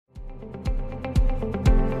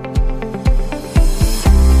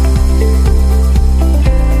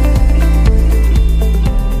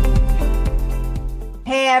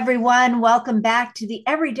everyone. Welcome back to the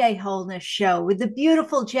Everyday Wholeness Show with the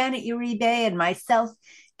beautiful Janet Uribe and myself,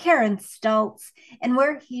 Karen Stoltz. And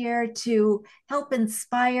we're here to help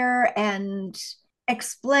inspire and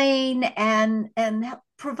explain and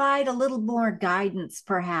provide a little more guidance,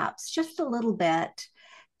 perhaps, just a little bit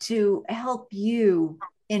to help you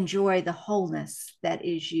enjoy the wholeness that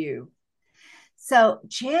is you. So,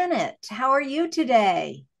 Janet, how are you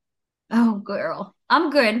today? Oh, girl. I'm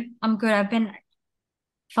good. I'm good. I've been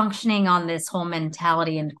functioning on this whole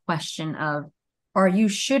mentality and question of, are you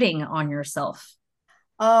shitting on yourself?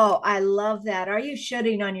 Oh, I love that. Are you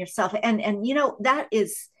shooting on yourself? And that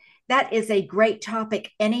is a great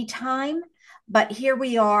topic anytime, but here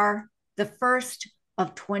we are, the first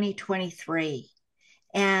of 2023.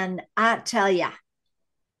 And I tell you,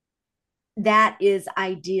 that is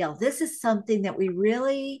ideal. This is something that we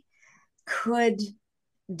really could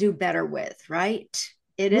do better with, right?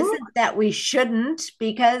 It Woo. isn't that we shouldn't,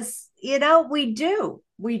 because we do.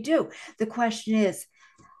 We do. The question is,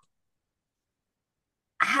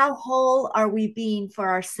 how whole are we being for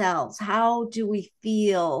ourselves? How do we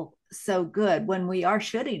feel so good when we are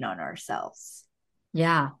shitting on ourselves?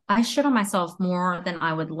 Yeah, I shit on myself more than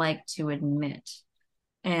I would like to admit.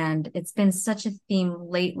 And it's been such a theme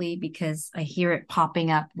lately because I hear it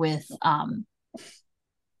popping up with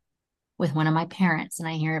one of my parents, and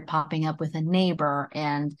I hear it popping up with a neighbor,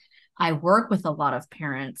 and I work with a lot of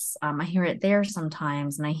parents. I hear it there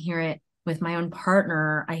sometimes, and I hear it with my own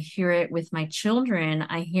partner. I hear it with my children.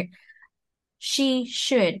 I hear she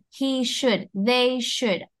should, he should, they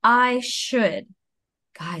should, I should.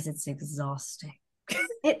 Guys, it's exhausting.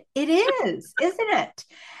 It is, isn't it?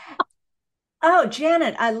 Oh,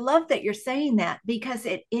 Janet, I love that you're saying that because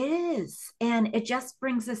it is. And it just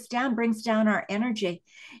brings us down, brings down our energy.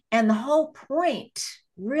 And the whole point,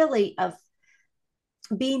 really, of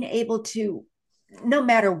being able to, no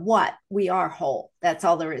matter what, we are whole. That's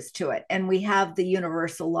all there is to it. And we have the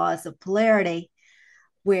universal laws of polarity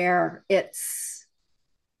where it's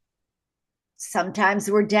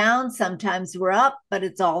sometimes we're down, sometimes we're up, but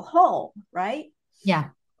it's all whole, right? Yeah,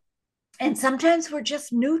 And sometimes we're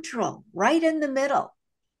just neutral, right in the middle.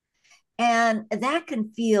 And that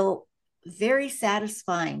can feel very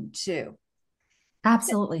satisfying too.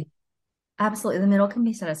 absolutely. Absolutely. The middle can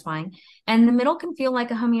be satisfying, and the middle can feel like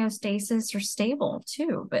a homeostasis or stable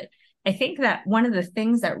too. But I think that one of the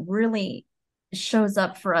things that really shows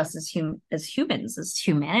up for us as humans, as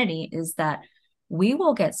humanity, is that we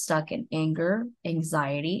will get stuck in anger,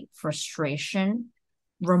 anxiety, frustration,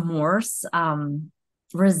 remorse,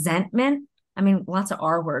 resentment. I mean, lots of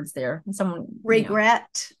R words there. Someone,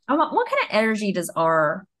 Regret. what kind of energy does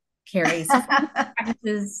R carry? Someone who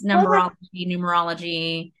practices we'll, have,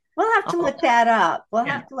 numerology, we'll have to all look that up. We'll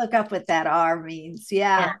that. have to look up what that R means.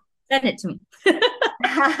 Yeah, Yeah. send it to me.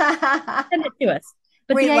 Send it to us.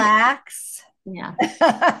 But the idea, Relax. yeah,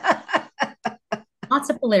 lots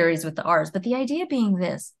of polarities with the R's. But the idea being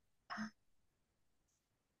this: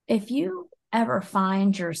 if you ever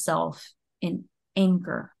find yourself in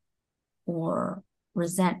anger or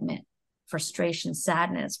resentment, frustration,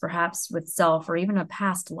 sadness, perhaps with self or even a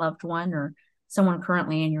past loved one or someone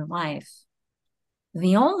currently in your life,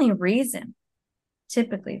 the only reason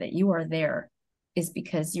typically that you are there is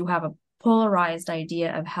because you have a polarized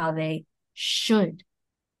idea of how they should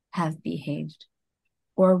have behaved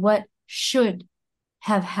or what should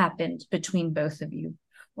have happened between both of you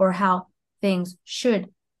or how things should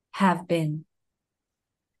have been,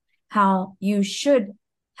 how you should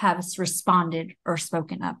have responded or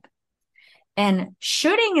spoken up. And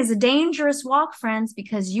shooting is a dangerous walk, friends,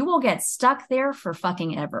 because you will get stuck there for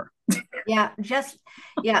fucking ever. Yeah,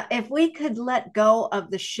 yeah, if we could let go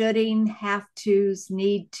of the shoulding, have tos,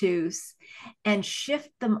 need tos, and shift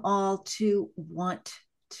them all to want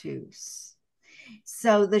tos.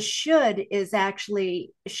 So the should is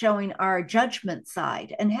actually showing our judgment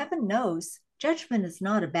side. And heaven knows, judgment is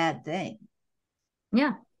not a bad thing.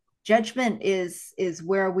 Yeah. Judgment is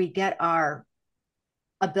where we get our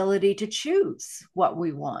ability to choose what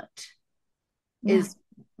we want, Yeah. is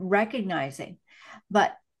recognizing.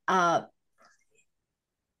 But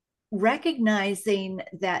recognizing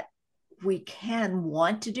that we can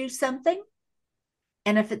want to do something.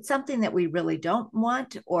 And if it's something that we really don't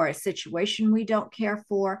want, or a situation we don't care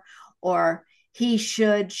for, or he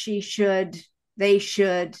should, she should, they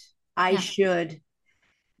should, I Yeah. should,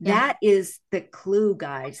 Yeah. that is the clue,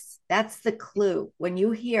 guys. That's the clue. When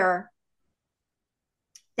you hear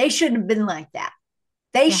they shouldn't have been like that,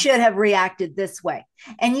 they Yeah. should have reacted this way.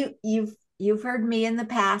 And you've heard me in the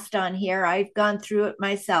past on here. I've gone through it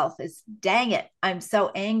myself. Is dang it, I'm so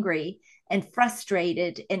angry and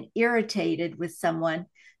frustrated and irritated with someone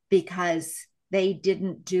because they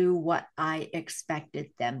didn't do what I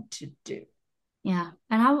expected them to do. Yeah.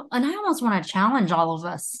 And I almost want to challenge all of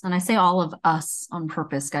us. And I say all of us on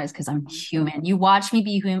purpose, guys, because I'm human. You watch me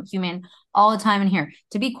be human all the time in here.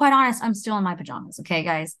 To be quite honest, I'm still in my pajamas. Okay,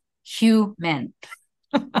 guys? Human.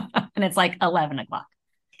 And it's like 11 o'clock.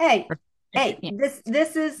 Hey, hey, Yeah.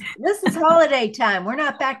 this is holiday time. We're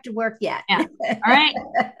not back to work yet. Yeah. All right.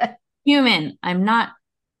 Human. I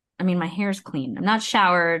mean, my hair's clean. I'm not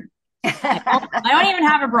showered. I don't even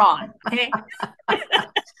have a bra on. Okay.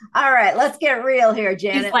 All right, let's get real here,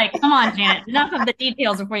 Janet. He's like, come on, Janet, enough of the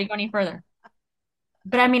details before you go any further.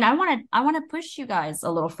 But I mean, I want to push you guys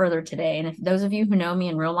a little further today. And if those of you who know me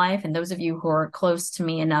in real life and those of you who are close to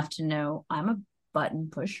me enough to know I'm a button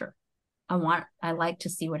pusher. I like to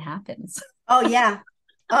see what happens. Oh yeah.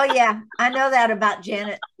 Oh yeah. I know that about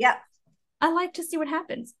Janet. Yep. I like to see what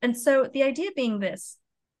happens. And so the idea being this,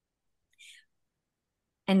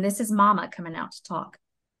 and this is mama coming out to talk.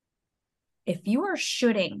 If you are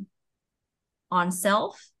shooting on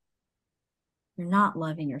self, you're not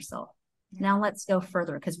loving yourself. Now let's go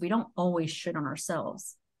further because we don't always should on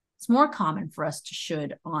ourselves. It's more common for us to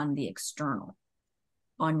should on the external,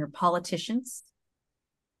 on your politicians,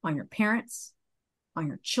 on your parents, on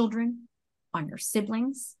your children, on your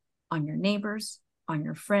siblings, on your neighbors, on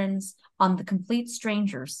your friends, on the complete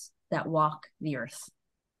strangers that walk the earth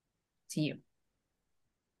to you.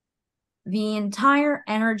 The entire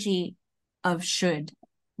energy of should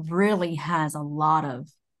really has a lot of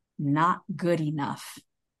not good enough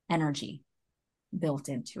energy built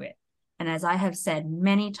into it. And as I have said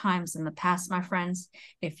many times in the past, my friends,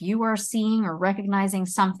 if you are seeing or recognizing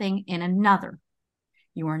something in another,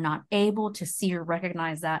 you are not able to see or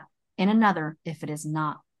recognize that in another if it is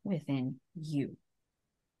not within you.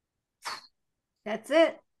 That's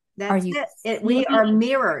it. That's it. We are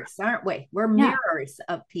mirrors, aren't we? We're mirrors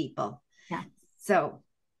of people. Yeah. So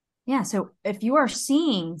if you are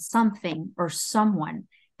seeing something or someone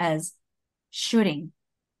as shooting,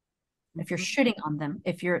 if you're shooting on them,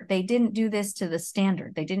 they didn't do this to the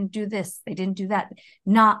standard, they didn't do this, they didn't do that,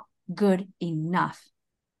 not good enough.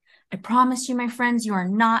 I promise you, my friends, you are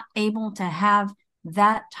not able to have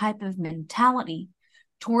that type of mentality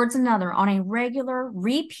towards another on a regular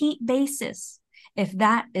repeat basis if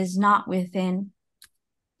that is not within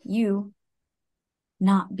you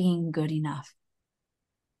not being good enough.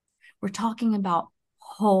 We're talking about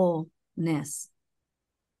wholeness.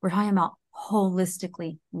 We're talking about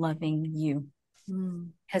holistically loving you.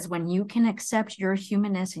 Because when you can accept your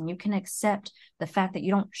humanness and you can accept the fact that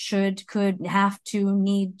you don't should, could, have to,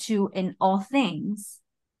 need to in all things,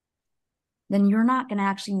 then you're not going to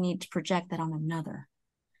actually need to project that on another.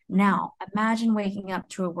 Now, imagine waking up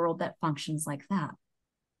to a world that functions like that.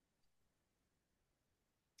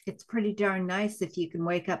 It's pretty darn nice if you can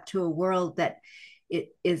wake up to a world that it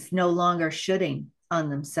is no longer shooting on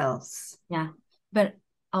themselves. Yeah. But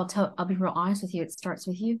I'll be real honest with you. It starts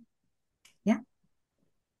with you. Yeah.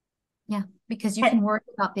 Yeah. Because you can worry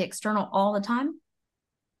about the external all the time.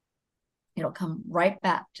 It'll come right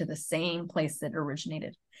back to the same place that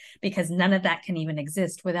originated, because none of that can even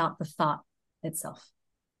exist without the thought itself.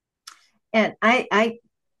 And I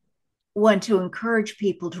want to encourage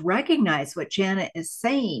people to recognize what Janet is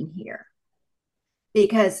saying here,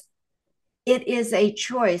 because it is a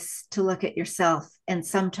choice to look at yourself. And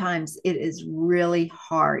sometimes it is really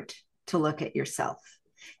hard to look at yourself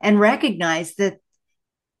and recognize that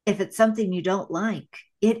if it's something you don't like,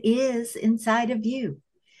 it is inside of you.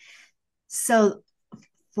 So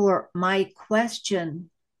for my question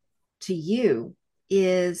to you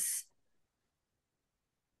is,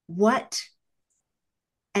 what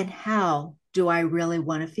and how do I really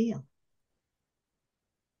want to feel?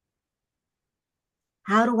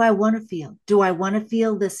 How do I want to feel? Do I want to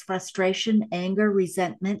feel this frustration, anger,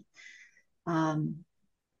 resentment,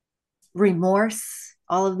 remorse,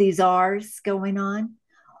 all of these R's going on?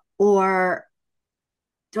 Or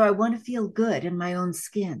do I want to feel good in my own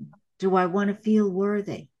skin? Do I want to feel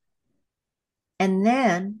worthy? And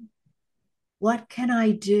then what can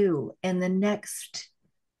I do in the next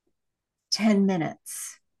 10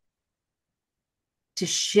 minutes to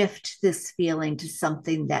shift this feeling to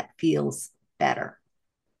something that feels better?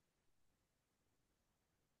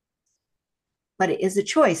 But it is a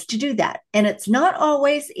choice to do that. And it's not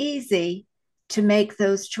always easy to make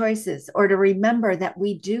those choices or to remember that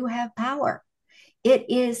we do have power. It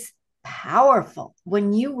is powerful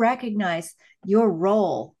when you recognize your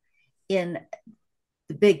role in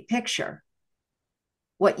the big picture,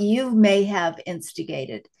 what you may have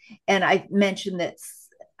instigated. And I mentioned this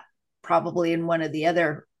probably in one of the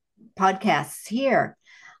other podcasts here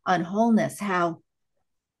on wholeness, how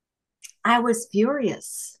I was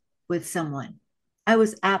furious with someone. I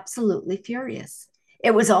was absolutely furious.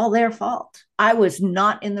 It was all their fault. I was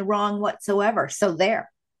not in the wrong whatsoever. So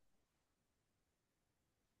there.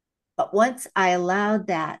 But once I allowed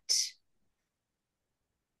that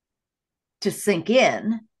to sink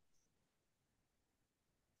in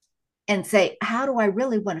and say, how do I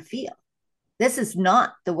really want to feel? This is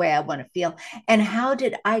not the way I want to feel. And how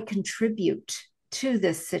did I contribute to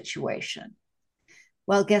this situation?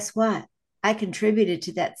 Well, guess what? I contributed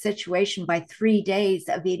to that situation by 3 days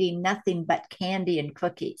of eating nothing but candy and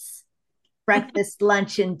cookies, breakfast,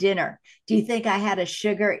 lunch, and dinner. Do you think I had a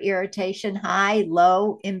sugar irritation, high,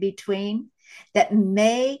 low, in between? That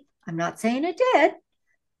may, I'm not saying it did,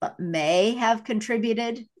 but may have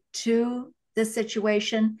contributed to the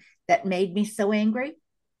situation that made me so angry.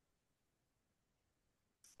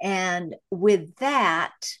 And with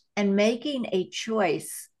that, and making a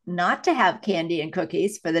choice not to have candy and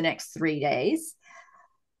cookies for the next 3 days,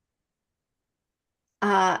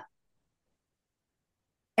 uh,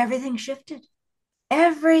 everything shifted.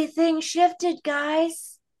 Everything shifted,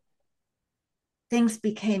 guys. Things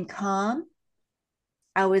became calm.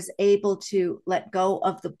 I was able to let go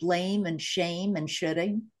of the blame and shame and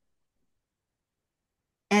shoulding.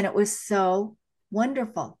 And it was so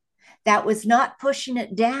wonderful. That was not pushing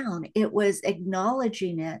it down, it was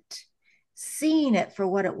acknowledging it, seeing it for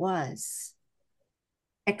what it was,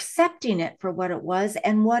 accepting it for what it was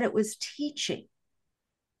and what it was teaching.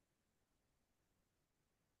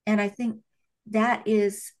 And I think that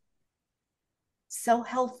is so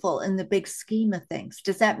helpful in the big scheme of things.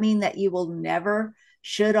 Does that mean that you will never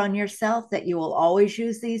should on yourself, that you will always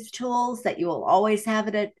use these tools, that you will always have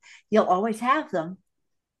it, you'll always have them?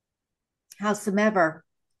 Howsoever,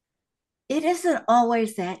 it isn't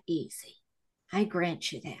always that easy. I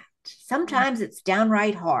grant you that. Sometimes it's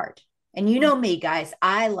downright hard. And you know me, guys,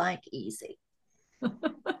 I like easy.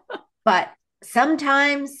 But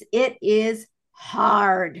sometimes it is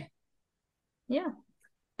hard. Yeah.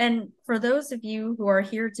 And for those of you who are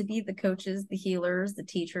here to be the coaches, the healers, the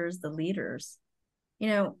teachers, the leaders,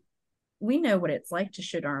 we know what it's like to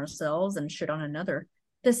should on ourselves and should on another.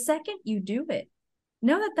 The second you do it,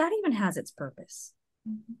 know that that even has its purpose.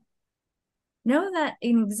 Mm-hmm. Know that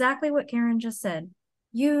in exactly what Karen just said,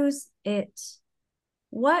 use it.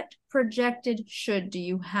 What projected should do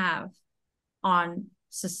you have on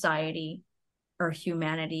society or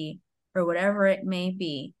humanity or whatever it may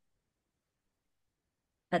be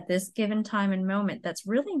at this given time and moment that's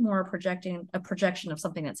really more a projection of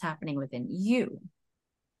something that's happening within you?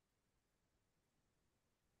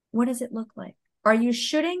 What does it look like? Are you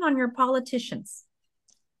shooting on your politicians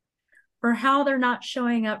for how they're not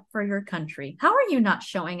showing up for your country? How are you not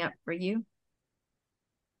showing up for you?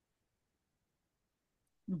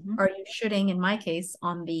 Mm-hmm. Are you shooting, in my case,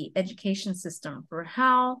 on the education system for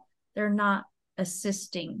how they're not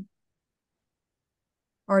assisting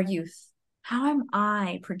our youth? How am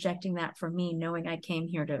I projecting that for me, knowing I came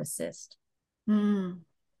here to assist?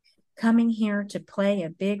 Coming here to play a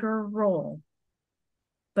bigger role,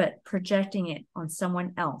 but projecting it on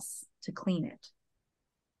someone else to clean it.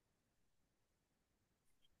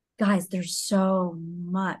 Guys, there's so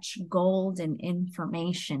much golden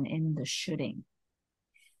information in the shoulding.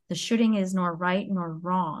 The shoulding is nor right nor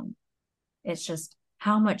wrong. It's just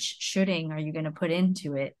how much shoulding are you going to put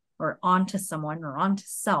into it or onto someone or onto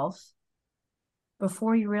self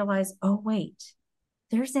before you realize, oh, wait,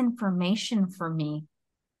 there's information for me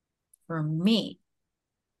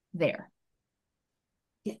there.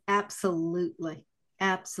 Yeah, absolutely.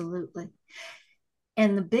 Absolutely.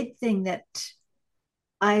 And the big thing that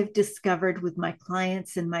I've discovered with my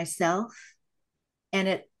clients and myself,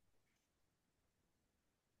 and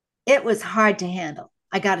it was hard to handle.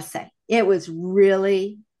 I got to say, it was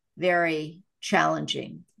really very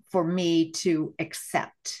challenging for me to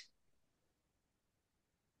accept.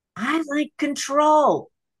 I like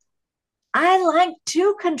control. I like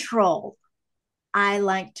to control. I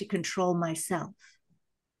like to control myself.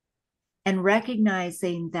 And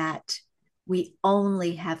recognizing that we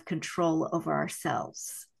only have control over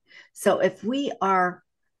ourselves. So if we are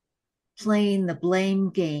playing the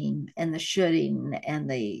blame game and the shoulding and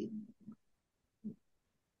the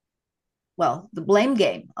blame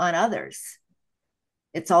game on others,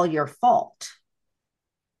 it's all your fault.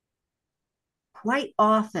 Quite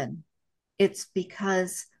often, it's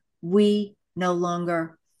because we no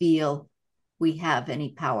longer feel we have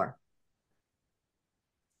any power.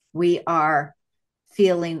 We are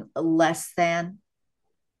feeling less than.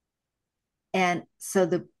 And so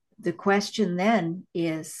the question then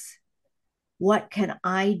is, what can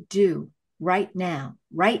I do right now,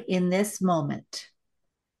 right in this moment,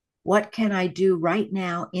 What can I do right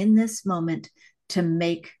now in this moment to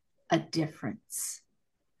make a difference?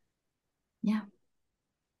 Yeah.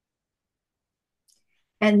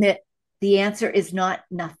 And that the answer is not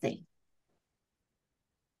nothing.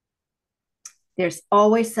 There's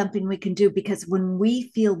always something we can do, because when we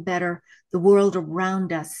feel better, the world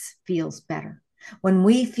around us feels better. When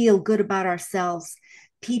we feel good about ourselves,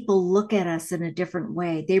 people look at us in a different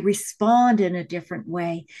way. They respond in a different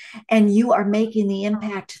way. And you are making the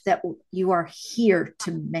impact that you are here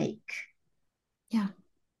to make. Yeah.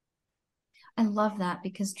 I love that,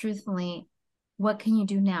 because truthfully, what can you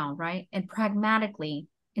do now, right? And pragmatically,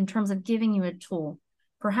 in terms of giving you a tool,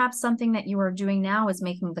 perhaps something that you are doing now is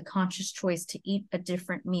making the conscious choice to eat a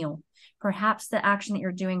different meal. Perhaps the action that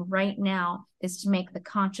you're doing right now is to make the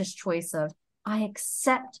conscious choice of, I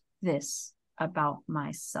accept this about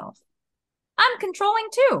myself. I'm controlling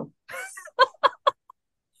too.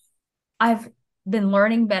 I've been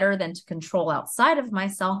learning better than to control outside of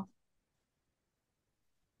myself.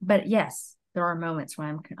 But yes, there are moments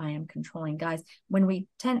when I am controlling, guys. When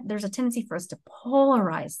there's a tendency for us to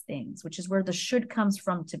polarize things, which is where the should comes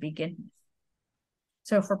from to begin with.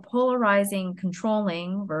 So if we're polarizing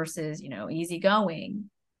controlling versus, easygoing,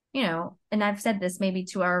 and I've said this maybe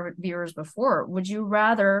to our viewers before, would you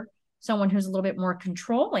rather someone who's a little bit more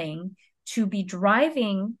controlling to be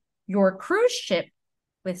driving your cruise ship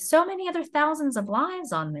with so many other thousands of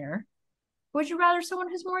lives on there? Or would you rather someone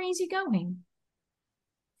who's more easygoing?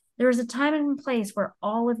 There is a time and place where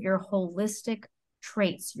all of your holistic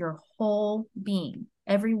traits, your whole being,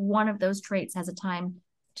 every one of those traits has a time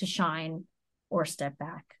to shine or step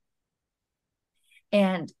back.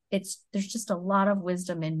 And there's just a lot of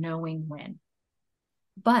wisdom in knowing when.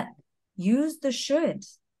 But use the should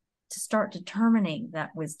to start determining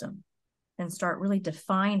that wisdom and start really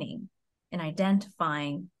defining and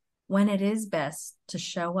identifying when it is best to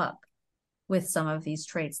show up with some of these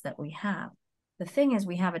traits that we have. The thing is,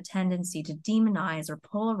 we have a tendency to demonize or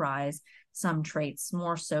polarize some traits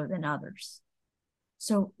more so than others.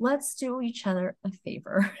 So let's do each other a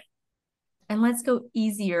favor and let's go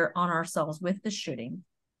easier on ourselves with the shooting,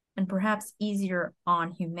 and perhaps easier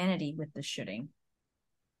on humanity with the shooting.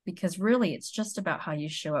 Because really, it's just about how you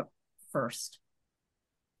show up first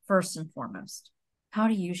and foremost. How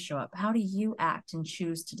do you show up? How do you act and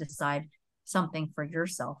choose to decide something for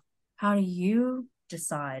yourself? How do you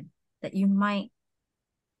decide that you might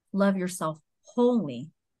love yourself wholly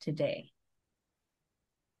today?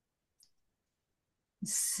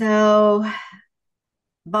 So,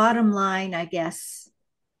 bottom line, I guess,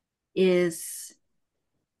 is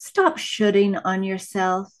stop shooting on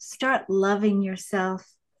yourself, start loving yourself,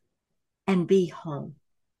 and be whole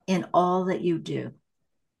in all that you do,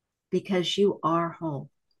 because you are whole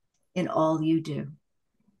in all you do.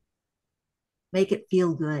 Make it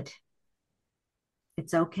feel good.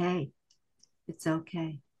 It's okay. It's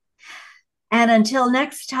okay. And until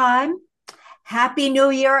next time, Happy New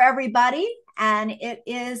Year, everybody. And it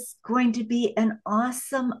is going to be an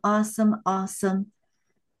awesome, awesome, awesome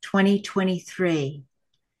 2023.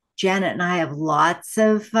 Janet and I have lots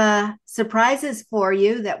of surprises for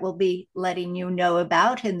you that we'll be letting you know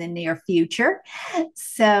about in the near future.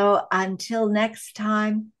 So until next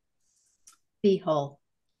time, be whole.